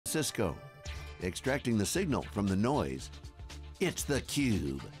Cisco. Extracting the signal from the noise, it's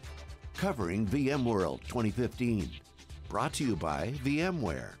theCUBE. Covering VMworld 2015. Brought to you by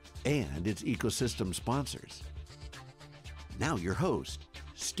VMware and its ecosystem sponsors. Now your host,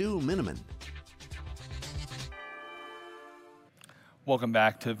 Stu Miniman. Welcome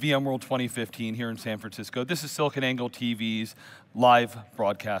back to VMworld 2015 here in San Francisco. This is SiliconANGLE TV's live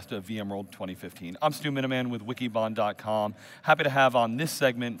broadcast of VMworld 2015. I'm Stu Miniman with Wikibon.com. Happy to have on this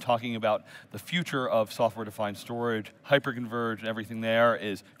segment talking about the future of software-defined storage, hyperconverged, and everything there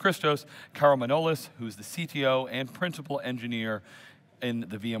is Christos Karamanolis, who's the CTO and principal engineer in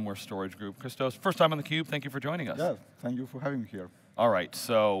the VMware storage group. Christos, first time on theCUBE, thank you for joining us. Yeah, thank you for having me here. All right,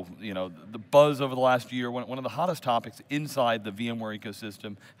 so the buzz over the last year, one of the hottest topics inside the VMware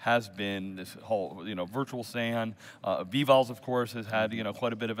ecosystem has been this whole virtual SAN. vVols, of course, has had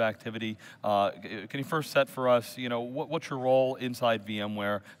quite a bit of activity. Can you first set for us, what's your role inside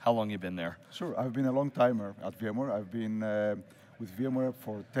VMware? How long have you been there? Sure, I've been a long timer at VMware. I've been with VMware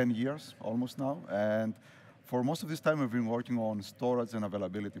for 10 years, almost now, and for most of this time I've been working on storage and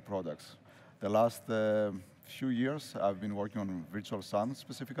availability products. The last few years, I've been working on virtual SAN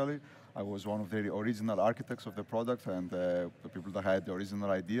specifically. I was one of the original architects of the product and the people that had the original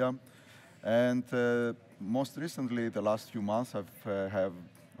idea. And most recently, the last few months, I've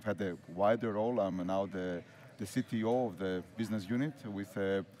had a wider role. I'm now the CTO of the business unit with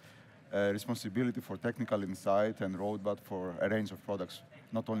responsibility for technical insight and roadmap for a range of products,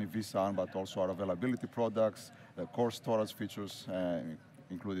 not only vSAN, but also our availability products, the core storage features,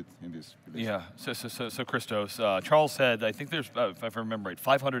 included in this release. Yeah, so Christos, Charles said, I think there's, if I remember right,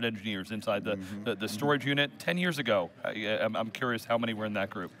 500 engineers inside the storage unit 10 years ago. I'm curious how many were in that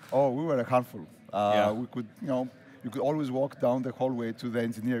group. Oh, we were a handful. We could, you could always walk down the hallway to the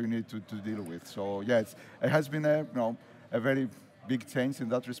engineer you need to deal with. So yeah, it has been a very big change in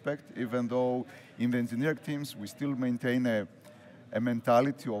that respect, even though in the engineering teams, we still maintain a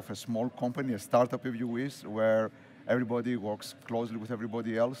mentality of a small company, a startup if you wish, where everybody works closely with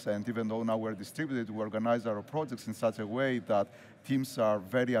everybody else, and even though now we're distributed, we organize our projects in such a way that teams are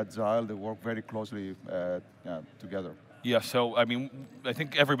very agile, they work very closely together. Yeah, so I mean, I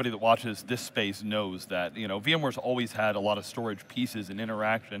think everybody that watches this space knows that VMware's always had a lot of storage pieces and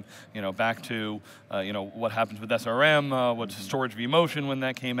interaction. Back to what happens with SRM, what's storage vMotion when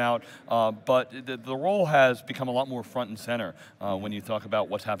that came out. But the role has become a lot more front and center when you talk about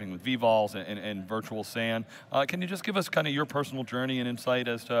what's happening with vVols and virtual SAN. Can you just give us kind of your personal journey and insight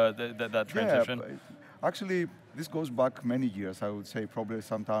as to that transition? Yeah, actually, this goes back many years. I would say probably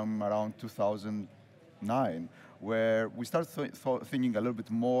sometime around 2009. Where we start thinking a little bit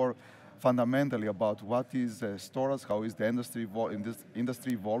more fundamentally about what is storage, how is the industry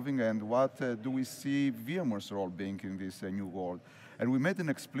evolving, and what do we see VMware's role being in this new world. And we made an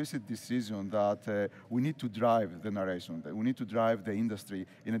explicit decision that we need to drive the narration, that we need to drive the industry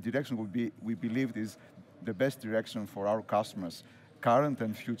in a direction we believe is the best direction for our customers, current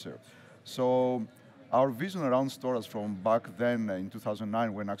and future. So our vision around storage from back then in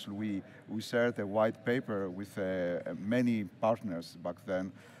 2009, when actually we shared a white paper with many partners back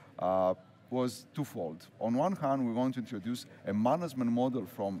then, was twofold. On one hand, we want to introduce a management model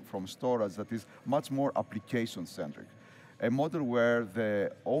from storage that is much more application-centric. A model where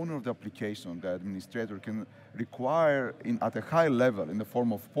the owner of the application, the administrator, can require at a high level, in the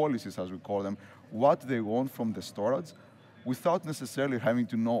form of policies as we call them, what they want from the storage, without necessarily having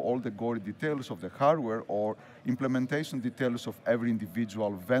to know all the gory details of the hardware or implementation details of every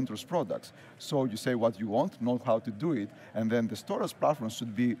individual vendor's products. So you say what you want, know how to do it, and then the storage platform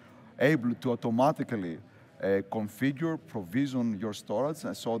should be able to automatically configure, provision your storage,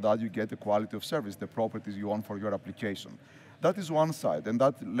 so that you get the quality of service, the properties you want for your application. That is one side, and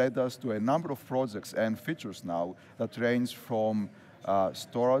that led us to a number of projects and features now that range from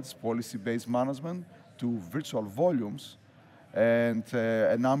storage policy-based management to virtual volumes, and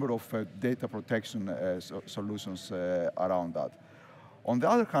a number of data protection solutions around that. On the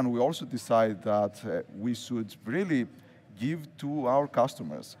other hand, we also decided that we should really give to our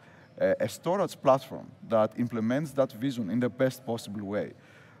customers a storage platform that implements that vision in the best possible way.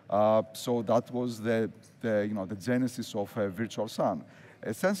 So that was the genesis of virtual SAN.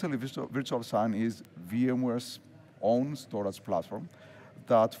 Essentially, virtual SAN is VMware's own storage platform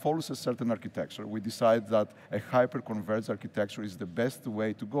that follows a certain architecture. We decided that a hyper-converged architecture is the best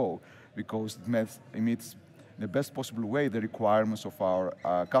way to go because it meets in the best possible way the requirements of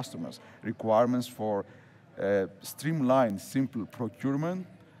our customers. Requirements for streamlined, simple procurement,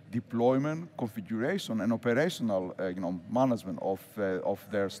 deployment, configuration, and operational management of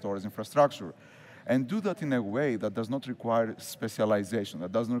their storage infrastructure. and do that in a way that does not require specialization,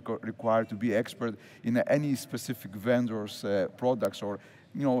 that doesn't require to be expert in any specific vendor's products, or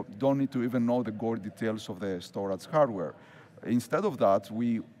don't need to even know the gore details of the storage hardware. Instead of that,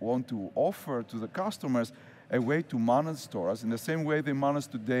 we want to offer to the customers a way to manage storage in the same way they manage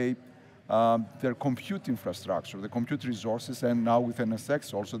today their compute infrastructure, the compute resources, and now with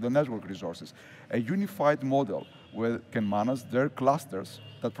NSX also the network resources. A unified model where they can manage their clusters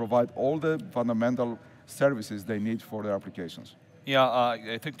that provide all the fundamental services they need for their applications. Yeah,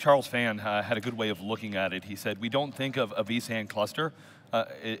 I think Charles Fan had a good way of looking at it. He said, we don't think of a vSAN cluster,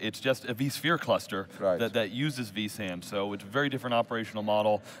 it's just a vSphere cluster that uses vSAN. So it's a very different operational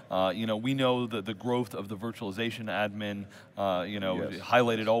model. We know that the growth of the virtualization admin,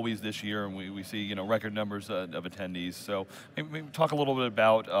 highlighted always this year, and we see record numbers of attendees. So maybe talk a little bit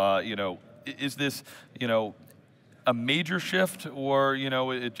about, is this, a major shift, or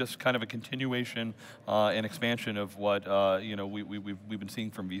it just kind of a continuation and expansion of what we've been seeing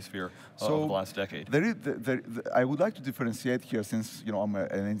from vSphere over the last decade? I would like to differentiate here, since I'm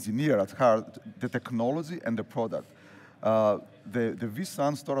an engineer at heart, the technology and the product. The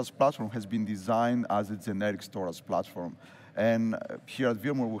vSAN storage platform has been designed as a generic storage platform. And here at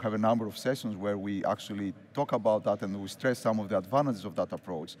VMware, we have a number of sessions where we actually talk about that and we stress some of the advantages of that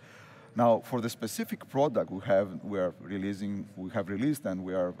approach. Now, for the specific product we have released and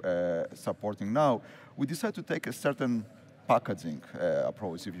we are supporting now, we decided to take a certain packaging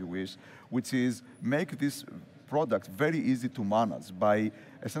approach, if you wish, which is make this product very easy to manage by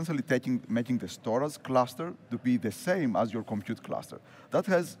essentially making the storage cluster to be the same as your compute cluster. That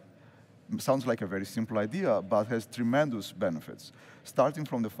sounds like a very simple idea, but has tremendous benefits, starting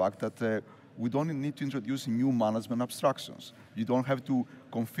from the fact that we don't need to introduce new management abstractions. You don't have to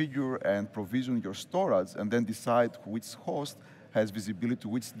configure and provision your storage and then decide which host has visibility to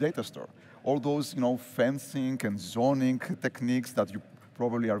which data store. All those fencing and zoning techniques that you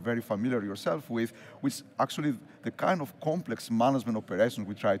probably are very familiar yourself with, which actually the kind of complex management operations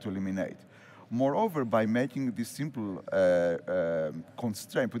we try to eliminate. Moreover, by making this simple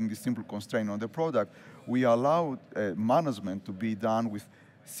putting this simple constraint on the product, we allow management to be done with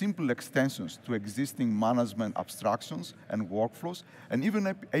simple extensions to existing management abstractions and workflows, and even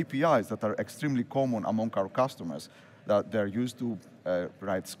APIs that are extremely common among our customers, that they're used to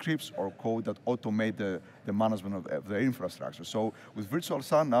write scripts or code that automate the management of their infrastructure. So with Virtual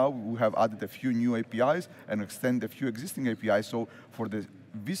SAN now, we have added a few new APIs and extend a few existing APIs. So for the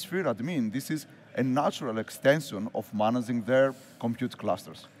vSphere admin, this is a natural extension of managing their compute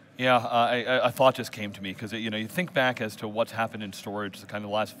clusters. Yeah, a thought just came to me, because you think back as to what's happened in storage the kind of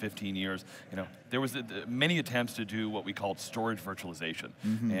last 15 years. There was many attempts to do what we called storage virtualization,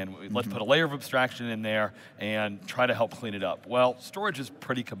 and let's put a layer of abstraction in there and try to help clean it up. Well, storage is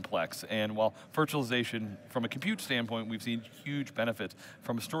pretty complex, and while virtualization, from a compute standpoint, we've seen huge benefits.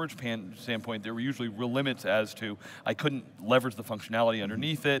 From a storage standpoint, there were usually real limits as to I couldn't leverage the functionality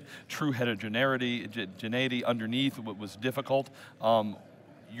underneath it. True heterogeneity underneath was difficult.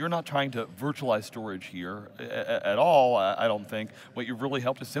 You're not trying to virtualize storage here at all, I don't think. What you've really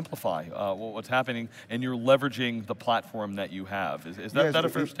helped is simplify what's happening, and you're leveraging the platform that you have. Is that a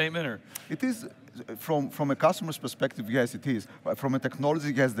fair statement? Or? It is, from a customer's perspective, yes, it is. From a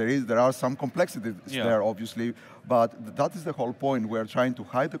technology, yes, there are some complexities there, obviously, but that is the whole point. We're trying to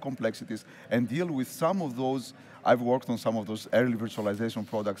hide the complexities and deal with some of those. I've worked on some of those early virtualization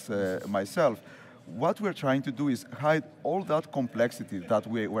products myself. What we're trying to do is hide all that complexity that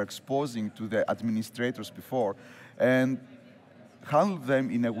we were exposing to the administrators before and handle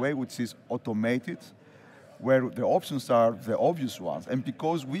them in a way which is automated, where the options are the obvious ones. And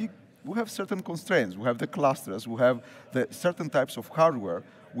because we have certain constraints, we have the clusters, we have the certain types of hardware,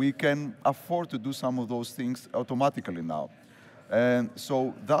 we can afford to do some of those things automatically now. And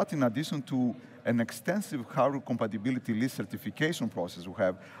so that, in addition to an extensive hardware compatibility list certification process we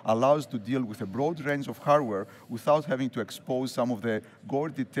have, allows to deal with a broad range of hardware without having to expose some of the gore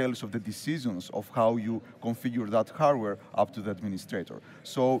details of the decisions of how you configure that hardware up to the administrator.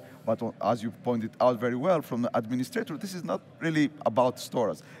 So, but as you pointed out very well, from the administrator, this is not really about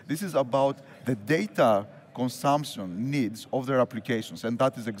storage. This is about the data consumption needs of their applications, and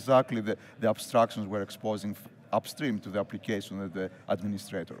that is exactly the abstractions we're exposing upstream to the application and the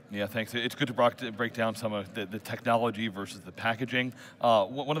administrator. Yeah, thanks. It's good to break down some of the technology versus the packaging.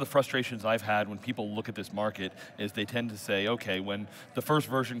 One of the frustrations I've had when people look at this market is they tend to say, okay, when the first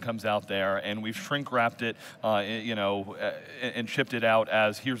version comes out there and we've shrink wrapped it, and shipped it out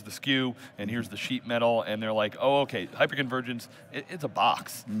as here's the SKU and here's the sheet metal, and they're like, oh, okay, hyperconvergence, it's a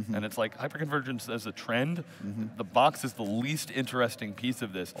box. And it's like, hyperconvergence as a trend, the box is the least interesting piece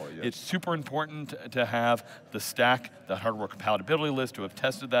of this. Oh, yes. It's super important to have the stack, the hardware compatibility list, to have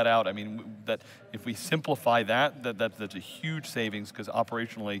tested that out. I mean, that if we simplify that's a huge savings, because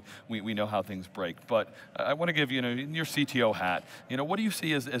operationally, we know how things break. But I want to give you, in your CTO hat, what do you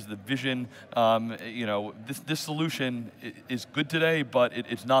see as the vision? This solution is good today, but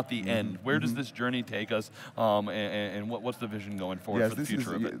it's not the end. Where does this journey take us, and what's the vision going forward for the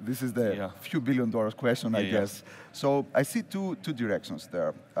future of it? This is the few billion-dollar question, I guess. So I see two directions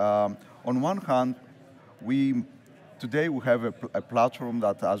there. On one hand, today we have a platform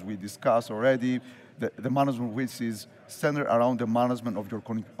that, as we discussed already, the management of which is centered around the management of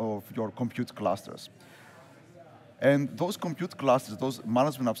your compute clusters. And those compute clusters, those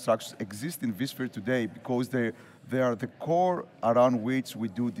management abstractions exist in vSphere today because they are the core around which we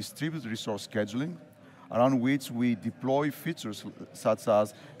do distributed resource scheduling, around which we deploy features such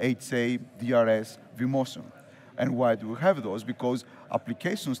as HA, DRS, vMotion. And why do we have those? Because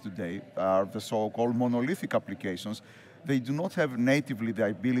applications today are the so-called monolithic applications. They do not have natively the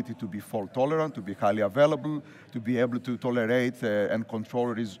ability to be fault tolerant, to be highly available, to be able to tolerate and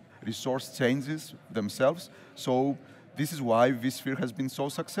control resource changes themselves. So this is why vSphere has been so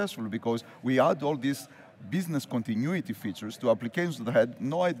successful, because we add all these business continuity features to applications that had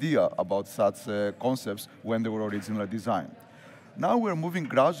no idea about such concepts when they were originally designed. Now we're moving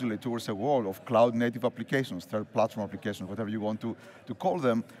gradually towards a world of cloud-native applications, third platform applications, whatever you want to call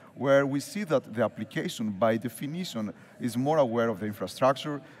them, where we see that the application, by definition, is more aware of the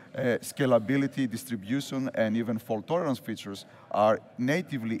infrastructure, scalability, distribution, and even fault tolerance features are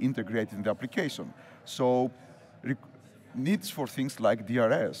natively integrated in the application. So needs for things like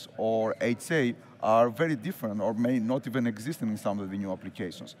DRS or HA are very different, or may not even exist in some of the new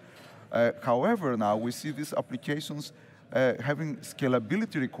applications. However, now we see these applications having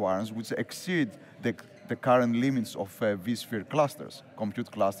scalability requirements which exceed the current limits of vSphere clusters,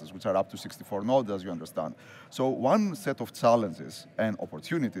 compute clusters, which are up to 64 nodes, as you understand. So one set of challenges and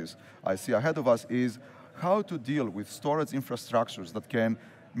opportunities I see ahead of us is how to deal with storage infrastructures that can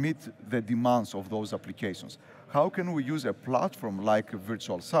meet the demands of those applications. How can we use a platform like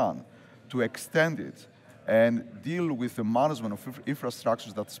Virtual SAN to extend it and deal with the management of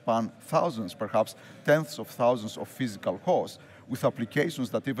infrastructures that span thousands, perhaps tens of thousands of physical hosts, with applications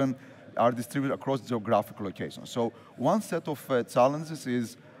that even are distributed across geographic locations. So one set of challenges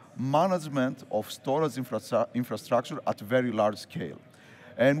is management of storage infrastructure at very large scale.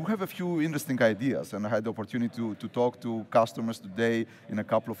 And we have a few interesting ideas, and I had the opportunity to talk to customers today in a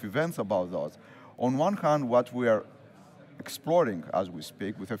couple of events about those. On one hand, what we are exploring as we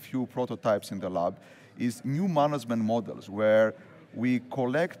speak with a few prototypes in the lab is new management models where we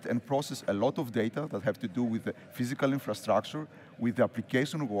collect and process a lot of data that have to do with the physical infrastructure, with the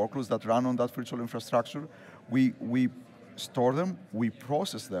application workloads that run on that virtual infrastructure. We store them, we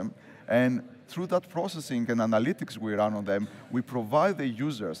process them, and through that processing and analytics we run on them, we provide the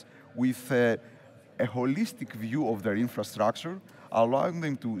users with a holistic view of their infrastructure, allowing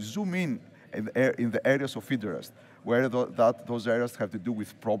them to zoom in the areas of interest, where those areas have to do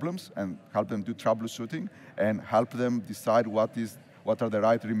with problems, and help them do troubleshooting, and help them decide what are the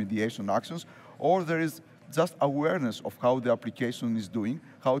right remediation actions, or there is just awareness of how the application is doing,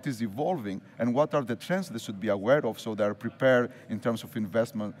 how it is evolving, and what are the trends they should be aware of so they're prepared in terms of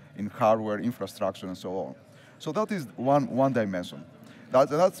investment in hardware, infrastructure, and so on. So that is one dimension.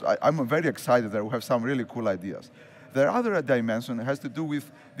 I'm very excited that we have some really cool ideas. The other dimension has to do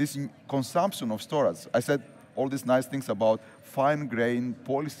with this consumption of storage. I said all these nice things about fine-grained,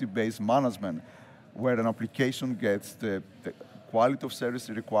 policy-based management, where an application gets the quality of service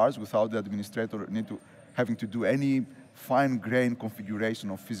it requires without the administrator having to do any fine-grained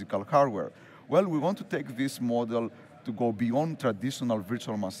configuration of physical hardware. Well, we want to take this model to go beyond traditional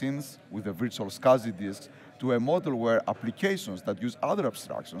virtual machines with the virtual SCSI disks to a model where applications that use other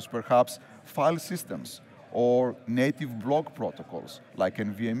abstractions, perhaps file systems, or native block protocols like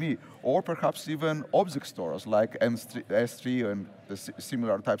NVMe, or perhaps even object storage like S3 and the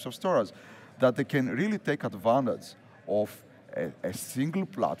similar types of storage, that they can really take advantage of a single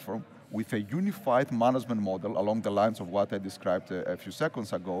platform with a unified management model along the lines of what I described a few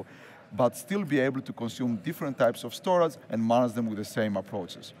seconds ago, but still be able to consume different types of storage and manage them with the same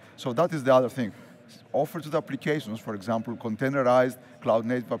approaches. So that is the other thing. offer to the applications, for example, containerized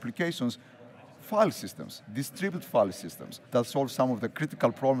cloud-native applications, file systems, distributed file systems that solve some of the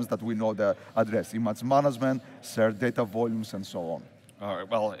critical problems that we know that address, image management, shared data volumes, and so on. All right,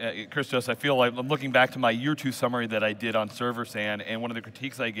 well, Christos, I feel like I'm looking back to my year 2 summary that I did on Server SAN, and one of the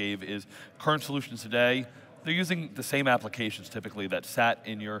critiques I gave is current solutions today, they're using the same applications typically that sat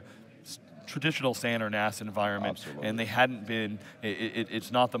in your traditional SAN or NAS environment, Absolutely. and they hadn't been,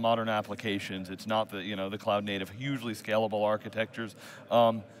 it's not the modern applications, it's not the, the cloud native, hugely scalable architectures.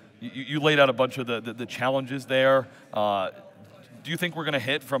 You laid out a bunch of the challenges there. Do you think we're going to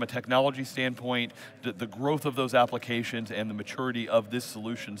hit, from a technology standpoint, the growth of those applications and the maturity of this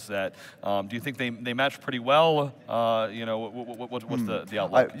solution set? Do you think they match pretty well? What's the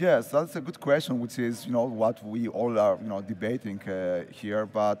outlook? Yes, that's a good question, which is what we all are debating here.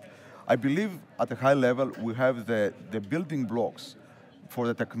 But I believe at a high level we have the building blocks for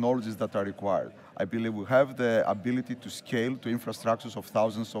the technologies that are required. I believe we have the ability to scale to infrastructures of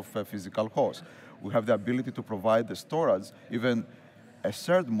thousands of physical hosts. We have the ability to provide the storage, even a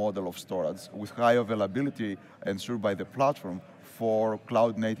shared model of storage with high availability ensured by the platform for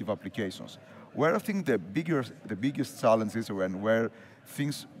cloud-native applications. Where I think the biggest challenge is, and where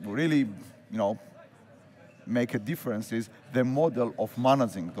things really, make a difference, is the model of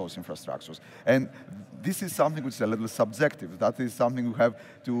managing those infrastructures. And this is something which is a little subjective. That is something we have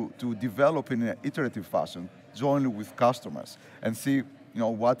to develop in an iterative fashion, jointly with customers, and see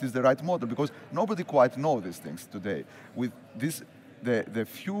what is the right model, because nobody quite knows these things today. With this, the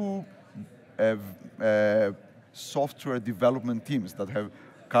few software development teams that have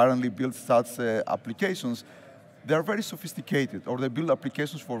currently built such applications, they're very sophisticated, or they build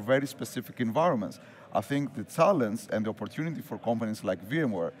applications for very specific environments. I think the challenge and the opportunity for companies like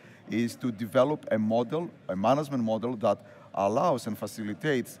VMware is to develop a model, a management model that allows and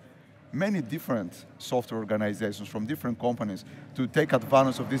facilitates many different software organizations from different companies to take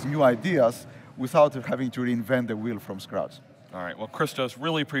advantage of these new ideas without having to reinvent the wheel from scratch. All right, well, Christos,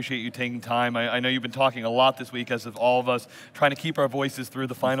 really appreciate you taking time. I know you've been talking a lot this week, as of all of us, trying to keep our voices through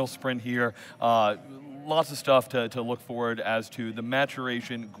the final sprint here. Lots of stuff to look forward as to the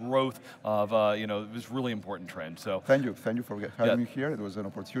maturation, growth of this really important trend. So thank you for having me here. It was an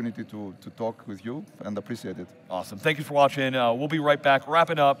opportunity to talk with you, and appreciate it. Awesome. Thank you for watching. We'll be right back,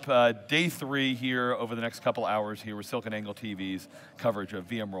 wrapping up day 3 here over the next couple hours here with SiliconANGLE TV's coverage of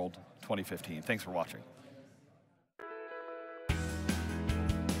VMworld 2015. Thanks for watching.